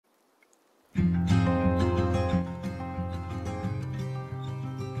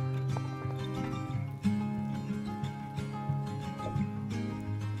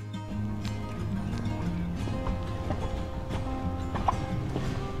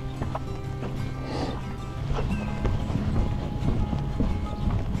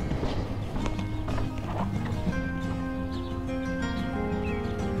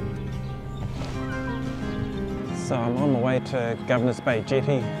So I'm on the way to Governors Bay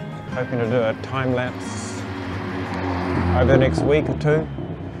Jetty, hoping to do a time lapse over the next week or two.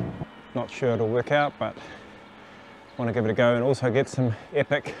 Not sure it'll work out, but want to give it a go and also get some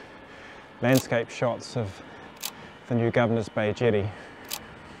epic landscape shots of the new Governors Bay Jetty.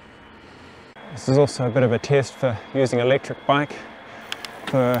 This is also a bit of a test for using an electric bike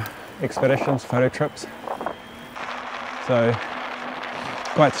for expeditions, photo trips. So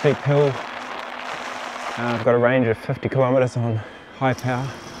quite steep hill. I've got a range of 50 kilometres on high power.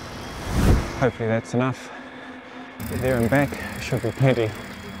 Hopefully that's enough. Get there and back, should be plenty.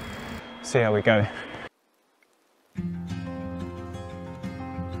 See how we go.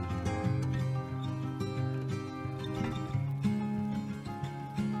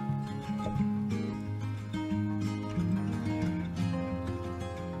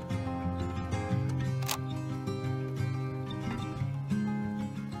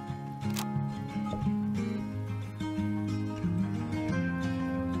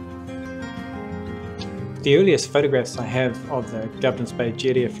 The earliest photographs I have of the Governors Bay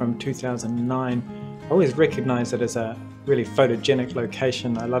Jetty are from 2009. I always recognise it as a really photogenic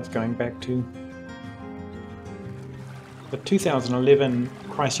location I love going back to. The 2011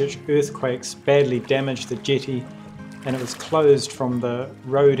 Christchurch earthquakes badly damaged the jetty and it was closed from the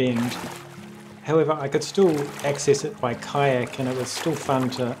road end. However, I could still access it by kayak and it was still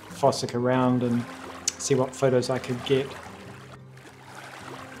fun to fossick around and see what photos I could get.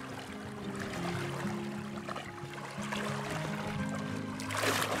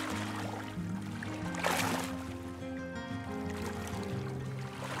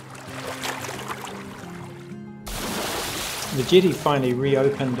 The jetty finally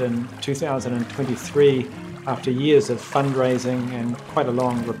reopened in 2023 after years of fundraising and quite a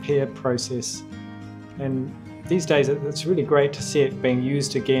long repair process. And these days it's really great to see it being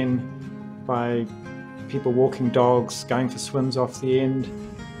used again by people walking dogs, going for swims off the end,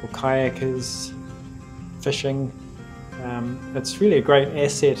 or kayakers, fishing. It's really a great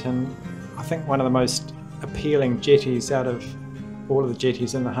asset and I think one of the most appealing jetties out of all of the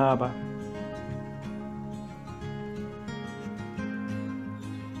jetties in the harbour.